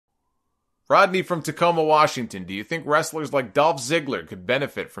Rodney from Tacoma, Washington. Do you think wrestlers like Dolph Ziggler could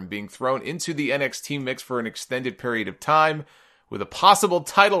benefit from being thrown into the NXT mix for an extended period of time with a possible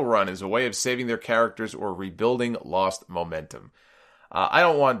title run as a way of saving their characters or rebuilding lost momentum? I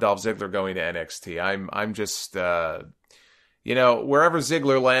don't want Dolph Ziggler going to NXT. I'm just, wherever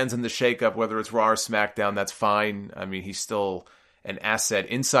Ziggler lands in the shakeup, whether it's Raw or SmackDown, that's fine. I mean, he's still an asset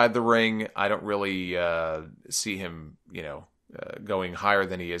inside the ring. I don't really see him, going higher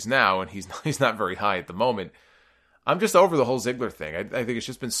than he is now, and he's not very high at the moment. I'm just over the whole Ziggler thing. I think it's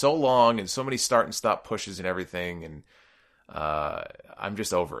just been so long and so many start and stop pushes and everything, and I'm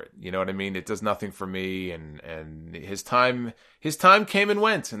just over it. You know what I mean? It does nothing for me, and his time came and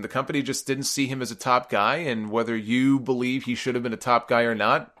went, and the company just didn't see him as a top guy, and whether you believe he should have been a top guy or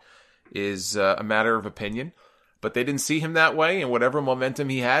not is a matter of opinion. But they didn't see him that way, and whatever momentum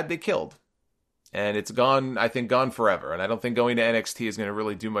he had, they killed. And it's gone forever. And I don't think going to NXT is going to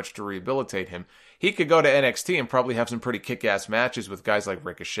really do much to rehabilitate him. He could go to NXT and probably have some pretty kick-ass matches with guys like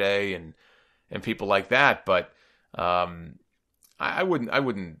Ricochet and people like that. But I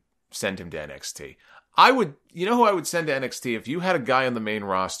wouldn't send him to NXT. Who I would send to NXT if you had a guy on the main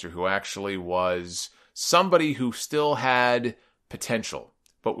roster who actually was somebody who still had potential,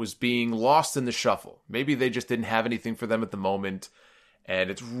 but was being lost in the shuffle. Maybe they just didn't have anything for them at the moment,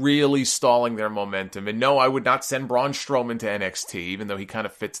 and it's really stalling their momentum. And no, I would not send Braun Strowman to NXT, even though he kind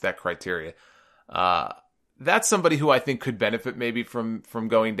of fits that criteria. That's somebody who I think could benefit maybe from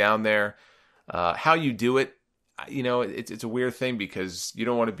going down there. How you do it, it's a weird thing because you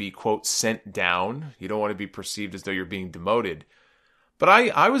don't want to be, quote, sent down. You don't want to be perceived as though you're being demoted. But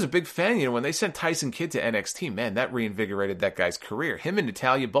I was a big fan, when they sent Tyson Kidd to NXT, man, that reinvigorated that guy's career. Him and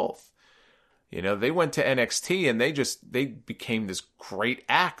Natalya both. They went to NXT and they became this great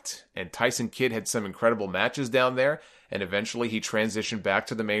act. And Tyson Kidd had some incredible matches down there. And eventually he transitioned back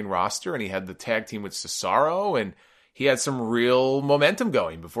to the main roster and he had the tag team with Cesaro and he had some real momentum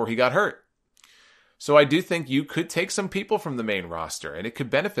going before he got hurt. So I do think you could take some people from the main roster and it could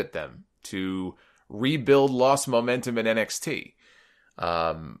benefit them to rebuild lost momentum in NXT.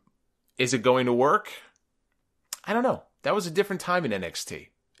 Is it going to work? I don't know. That was a different time in NXT.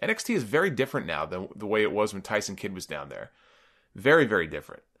 NXT is very different now than the way it was when Tyson Kidd was down there. Very, very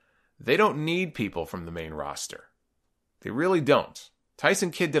different. They don't need people from the main roster. They really don't. Tyson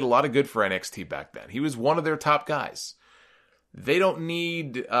Kidd did a lot of good for NXT back then. He was one of their top guys. They don't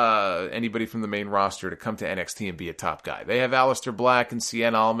need anybody from the main roster to come to NXT and be a top guy. They have Aleister Black and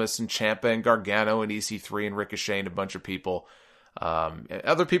Cien Almas and Ciampa and Gargano and EC3 and Ricochet and a bunch of people.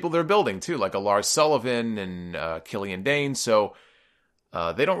 Other people they're building too, like a Lars Sullivan and Killian Dane. So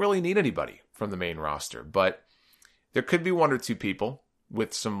they don't really need anybody from the main roster, but there could be one or two people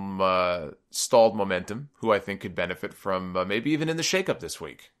with some stalled momentum who I think could benefit from maybe even in the shakeup this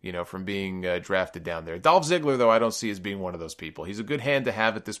week, from being drafted down there. Dolph Ziggler, though, I don't see as being one of those people. He's a good hand to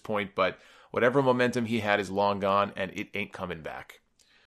have at this point, but whatever momentum he had is long gone, and it ain't coming back.